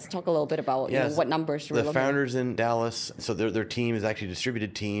of that? Let's talk a little bit about what numbers we're looking at. The founders in Dallas, so their team is actually a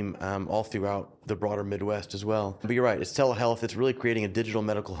distributed team all throughout the broader Midwest as well. But you're right, it's telehealth. It's really creating a digital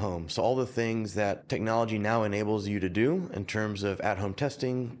medical home. So all the things that technology now enables you to do in terms of at-home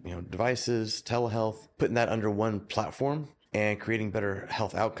testing, devices, telehealth, putting that under one platform and creating better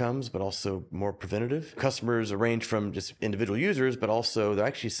health outcomes, but also more preventative. Customers range from just individual users, but also they're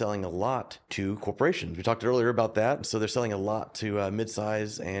actually selling a lot to corporations. We talked earlier about that. So they're selling a lot to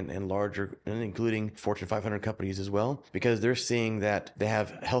mid-size and larger, and including Fortune 500 companies as well, because they're seeing that they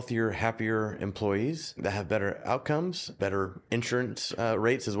have healthier, happier employees that have better outcomes, better insurance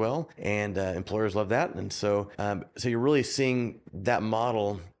rates as well. And employers love that. And so you're really seeing that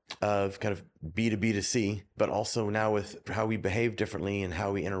model of kind of B2B to C, but also now with how we behave differently and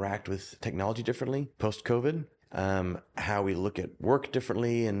how we interact with technology differently post-COVID. how we look at work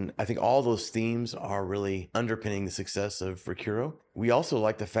differently. And I think all those themes are really underpinning the success of Recuro. We also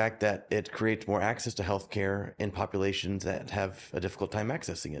like the fact that it creates more access to healthcare in populations that have a difficult time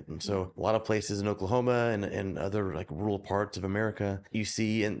accessing it. And so a lot of places in Oklahoma and other like rural parts of America, you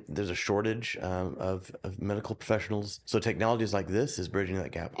see, and there's a shortage of medical professionals. So technologies like this is bridging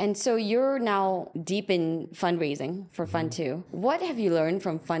that gap. And so you're now deep in fundraising for Fund 2. What have you learned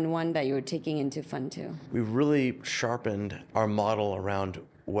from Fund 1 that you're taking into Fund 2? We've really sharpened our model around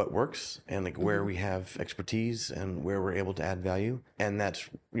what works and like where we have expertise and where we're able to add value. And that's,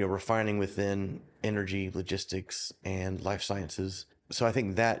 refining within energy, logistics, and life sciences. So I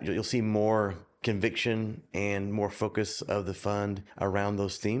think that you'll see more conviction and more focus of the fund around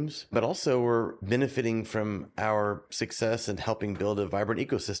those themes. But also we're benefiting from our success in helping build a vibrant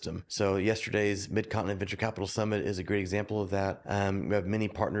ecosystem. So yesterday's Midcontinent Venture Capital Summit is a great example of that. We have many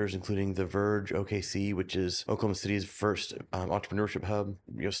partners, including The Verge OKC, which is Oklahoma City's first entrepreneurship hub,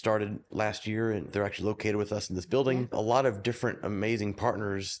 started last year, and they're actually located with us in this building. A lot of different amazing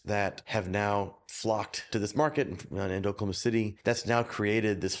partners that have now flocked to this market in Oklahoma City. That's now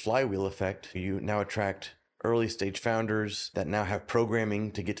created this flywheel effect. You now attract early stage founders that now have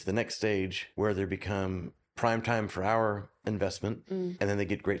programming to get to the next stage where they become prime time for our investment, and then they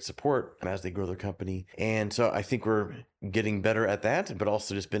get great support as they grow their company. And so I think we're getting better at that, but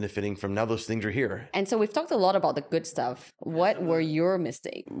also just benefiting from now those things are here. And so we've talked a lot about the good stuff. What were your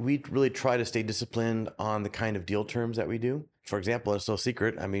mistakes? We really try to stay disciplined on the kind of deal terms that we do. For example, it's no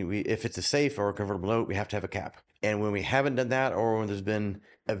secret. I mean, if it's a safe or a convertible note, we have to have a cap. And when we haven't done that, or when there's been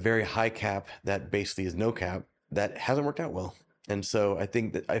a very high cap that basically is no cap, that hasn't worked out well. And so I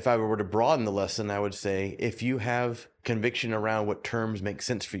think that if I were to broaden the lesson, I would say if you have conviction around what terms make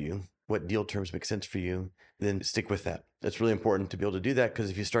sense for you, what deal terms make sense for you, then stick with that. It's really important to be able to do that, because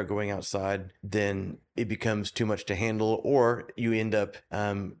if you start going outside, then it becomes too much to handle, or you end up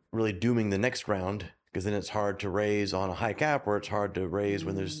really dooming the next round, because then it's hard to raise on a high cap, or it's hard to raise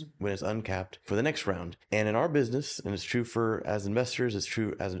when it's uncapped for the next round. And in our business, and it's true for as investors, it's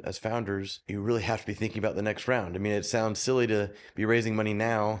true as founders, you really have to be thinking about the next round. I mean, it sounds silly to be raising money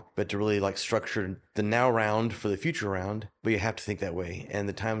now, but to really like structure the now round for the future round, but you have to think that way. And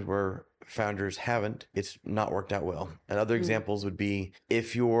the times where founders haven't, it's not worked out well. And other examples would be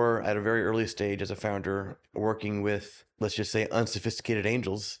if you're at a very early stage as a founder working with, let's just say, unsophisticated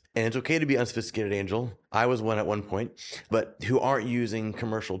angels, and it's okay to be unsophisticated angel. I was one at one point, but who aren't using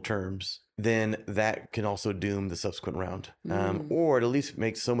commercial terms, then that can also doom the subsequent round. Or it at least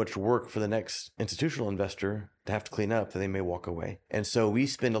makes so much work for the next institutional investor to have to clean up that they may walk away. And so we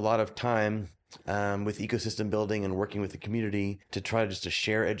spend a lot of time with ecosystem building and working with the community to try just to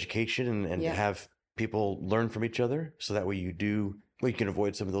share education and to have people learn from each other, so that way you can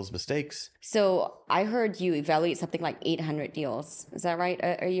avoid some of those mistakes. So I heard you evaluate something like 800 deals. Is that right?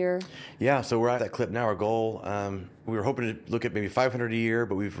 A year? Yeah, so we're at that clip now. Our goal, we were hoping to look at maybe 500 a year,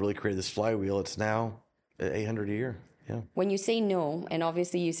 but we've really created this flywheel. It's now 800 a year. Yeah. When you say no, and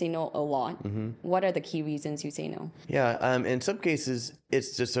obviously you say no a lot, what are the key reasons you say no? Yeah, in some cases,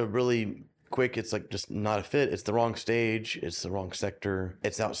 it's just a really quick, it's like just not a fit. It's the wrong stage. It's the wrong sector.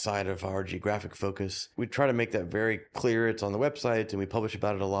 It's outside of our geographic focus. We try to make that very clear. It's on the website and we publish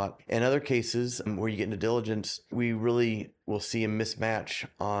about it a lot. In other cases where you get into diligence, we really will see a mismatch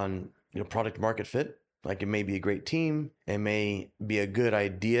on product market fit. Like it may be a great team. It may be a good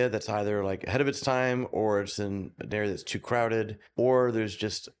idea that's either like ahead of its time, or it's in an area that's too crowded, or there's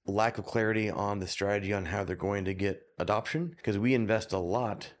just lack of clarity on the strategy on how they're going to get adoption. Because we invest a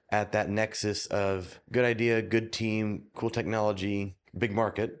lot at that nexus of good idea, good team, cool technology, big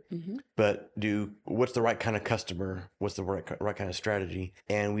market, but what's the right kind of customer? What's the right kind of strategy?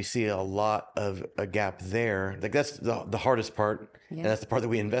 And we see a lot of a gap there. Like that's the hardest part, and that's the part that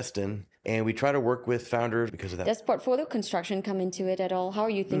we invest in. And we try to work with founders because of that. Does portfolio construction come into it at all? How are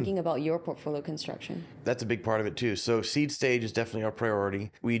you thinking about your portfolio construction? That's a big part of it too. So seed stage is definitely our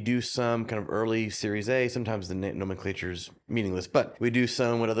priority. We do some kind of early Series A. Sometimes the nomenclature is meaningless, but we do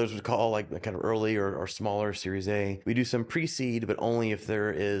some what others would call like kind of early or smaller Series A. We do some pre-seed, but only if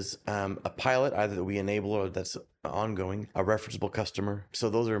there is a pilot, either that we enable or that's ongoing, a referenceable customer. So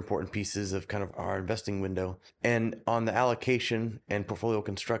those are important pieces of kind of our investing window. And on the allocation and portfolio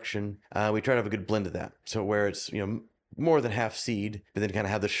construction, we try to have a good blend of that. So where it's, more than half seed, but then kind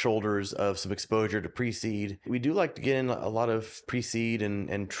of have the shoulders of some exposure to pre-seed. We do like to get in a lot of pre-seed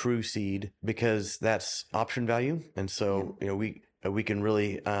and true seed, because that's option value. And so, we can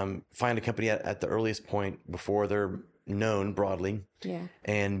really find a company at the earliest point before they're known broadly,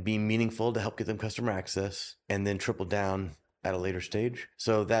 and be meaningful to help get them customer access, and then triple down at a later stage.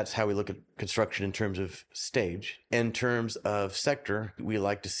 So that's how we look at construction in terms of stage. In terms of sector, we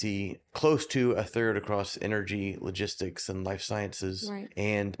like to see close to a third across energy, logistics, and life sciences. Right.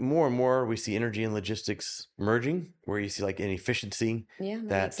 And more, we see energy and logistics merging, where you see like an efficiency Yeah,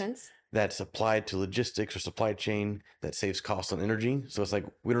 that makes sense. that's applied to logistics or supply chain that saves costs on energy. So it's like,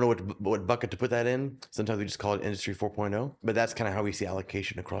 we don't know what bucket to put that in. Sometimes we just call it Industry 4.0, but that's kind of how we see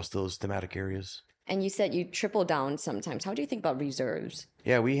allocation across those thematic areas. And you said you triple down sometimes. How do you think about reserves?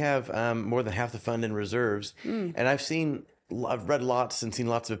 Yeah, we have more than half the fund in reserves. And I've read lots and seen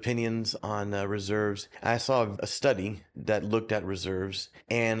lots of opinions on reserves. I saw a study that looked at reserves,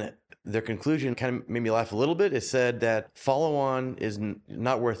 and their conclusion kind of made me laugh a little bit. It said that follow on is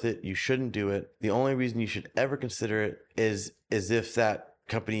not worth it. You shouldn't do it. The only reason you should ever consider it is if that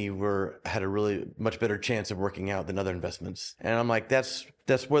company had a really much better chance of working out than other investments. And I'm like, that's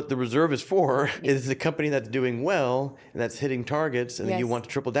what the reserve is for. Is a company that's doing well and that's hitting targets and that you want to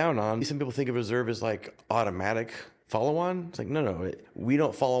triple down on. Some people think of reserve as like automatic follow on. It's like, no, we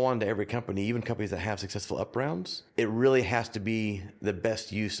don't follow on to every company, even companies that have successful up rounds. It really has to be the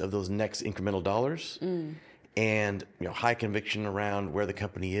best use of those next incremental dollars. And high conviction around where the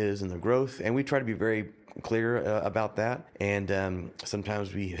company is and the growth. And we try to be very clear about that. And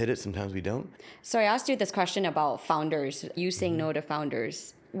sometimes we hit it, sometimes we don't. So I asked you this question about founders, you saying no to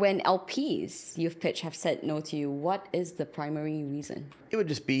founders. When LPs you've pitched have said no to you, what is the primary reason? It would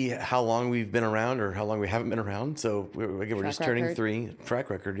just be how long we've been around or how long we haven't been around. So we're just turning 3. Track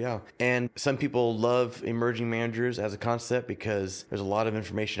record, yeah. And some people love emerging managers as a concept because there's a lot of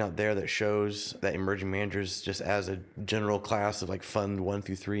information out there that shows that emerging managers, just as a general class of like fund 1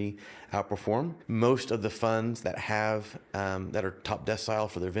 through 3, outperform. Most of the funds that have that are top decile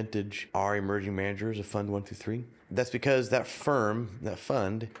for their vintage are emerging managers of fund 1 through 3. That's because that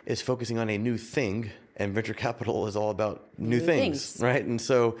fund is focusing on a new thing, and venture capital is all about new things, right? And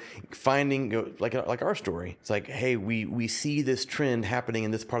so finding, like our story, it's like, hey, we see this trend happening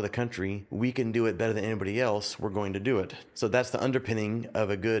in this part of the country. We can do it better than anybody else. We're going to do it. So that's the underpinning of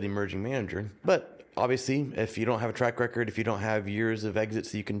a good emerging manager. But obviously, if you don't have a track record, if you don't have years of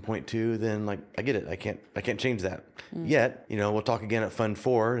exits that you can point to, then like, I get it. I can't change that yet. We'll talk again at Fund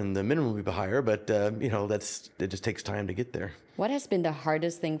 4 and the minimum will be higher, but it just takes time to get there. What has been the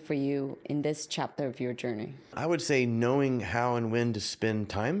hardest thing for you in this chapter of your journey? I would say knowing how and when to spend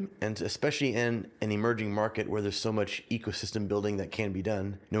time, and especially in an emerging market where there's so much ecosystem building that can be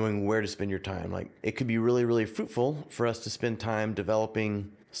done, knowing where to spend your time. Like, it could be really, really fruitful for us to spend time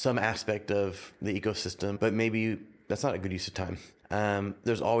developing some aspect of the ecosystem, but maybe that's not a good use of time.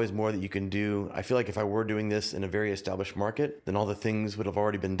 There's always more that you can do. I feel like if I were doing this in a very established market, then all the things would have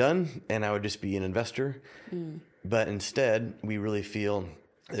already been done and I would just be an investor. But instead, we really feel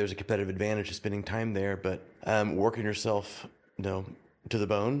there's a competitive advantage to spending time there, but working yourself, to the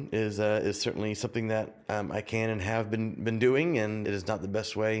bone is certainly something that I can and have been doing, and it is not the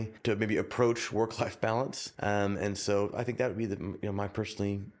best way to maybe approach work-life balance. And so I think that would be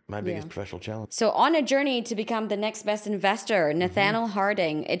my biggest professional challenge. So on a journey to become the next best investor, Nathaniel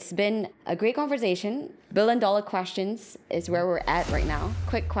Harding, it's been a great conversation. $1 billion questions is where we're at right now.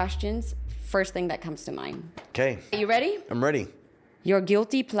 Quick questions. First thing that comes to mind. Okay. Are you ready? I'm ready. Your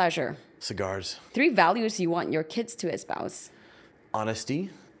guilty pleasure. Cigars. 3 values you want your kids to espouse. Honesty,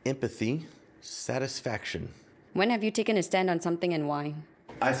 empathy, satisfaction. When have you taken a stand on something and why?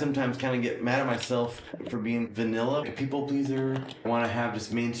 I sometimes kind of get mad at myself for being vanilla, a people pleaser, want to have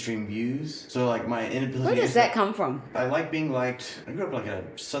just mainstream views. So like my inability. Where does that come from? I like being liked. I grew up like a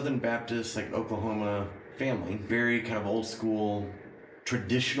Southern Baptist, like Oklahoma family, very kind of old school,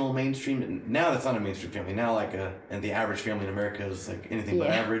 traditional mainstream. Now that's not a mainstream family. Now and the average family in America is like anything but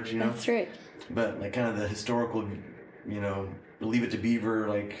average, That's right. But like kind of the historical, Leave It to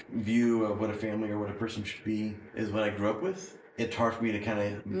Beaver view of what a family or what a person should be is what I grew up with. It's hard for me to kind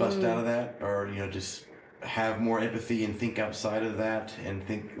of bust out of that, or just have more empathy and think outside of that and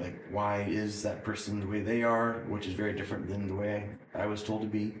think why is that person the way they are, which is very different than the way I was told to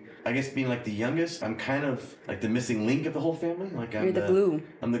be. I guess being the youngest, I'm kind of the missing link of the whole family. You're the glue.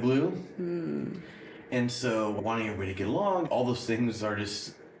 I'm the glue. And so wanting everybody to get along, all those things are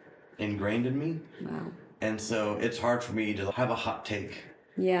just ingrained in me. Wow. And so it's hard for me to have a hot take.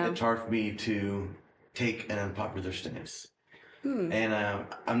 Yeah. It's hard for me to take an unpopular stance. And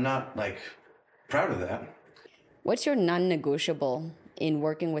I'm not proud of that. What's your non-negotiable in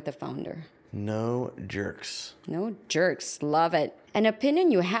working with a founder? No jerks. No jerks. Love it. An opinion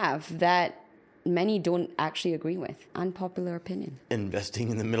you have that many don't actually agree with. Unpopular opinion.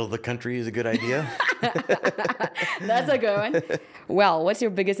 Investing in the middle of the country is a good idea. That's a good one. Well, what's your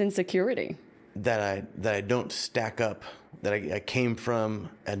biggest insecurity? that I don't stack up, that I came from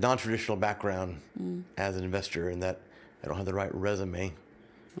a non-traditional background as an investor, and that I don't have the right resume.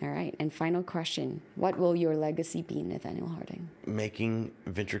 All right. And final question. What will your legacy be, Nathaniel Harding? Making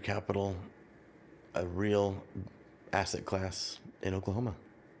venture capital a real asset class in Oklahoma.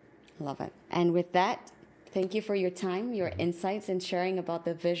 Love it. And with that, thank you for your time, your insights, and sharing about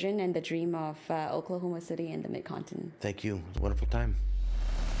the vision and the dream of Oklahoma City and the Midcontinent. Thank you. It was a wonderful time.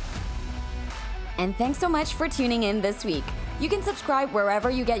 And thanks so much for tuning in this week. You can subscribe wherever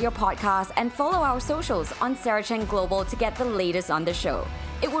you get your podcasts and follow our socials on Sarah Chen Global to get the latest on the show.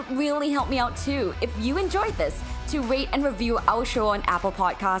 It would really help me out too if you enjoyed this to rate and review our show on Apple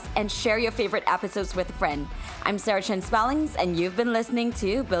Podcasts and share your favorite episodes with a friend. I'm Sarah Chen Spellings, and you've been listening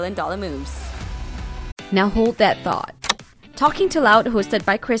to Billion Dollar Moves. Now hold that thought. Talking Too Loud, hosted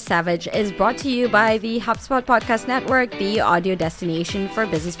by Chris Savage, is brought to you by the HubSpot Podcast Network, the audio destination for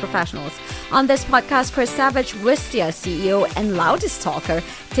business professionals. On this podcast, Chris Savage, Wistia CEO and loudest talker,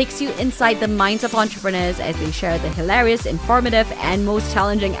 takes you inside the minds of entrepreneurs as they share the hilarious, informative, and most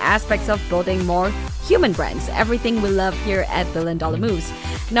challenging aspects of building more human brands. Everything we love here at Billion Dollar Moves.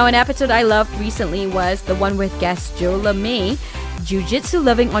 Now, an episode I loved recently was the one with guest Joe LeMay, Jiu-Jitsu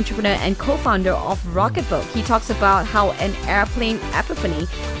loving entrepreneur and co-founder of Rocketbook. He talks about how an airplane epiphany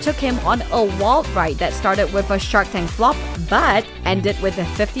took him on a wild ride that started with a Shark Tank flop but ended with a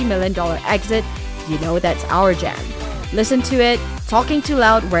 $50 million exit. You know that's our jam. Listen to it, Talking Too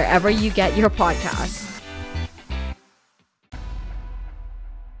Loud, wherever you get your podcasts.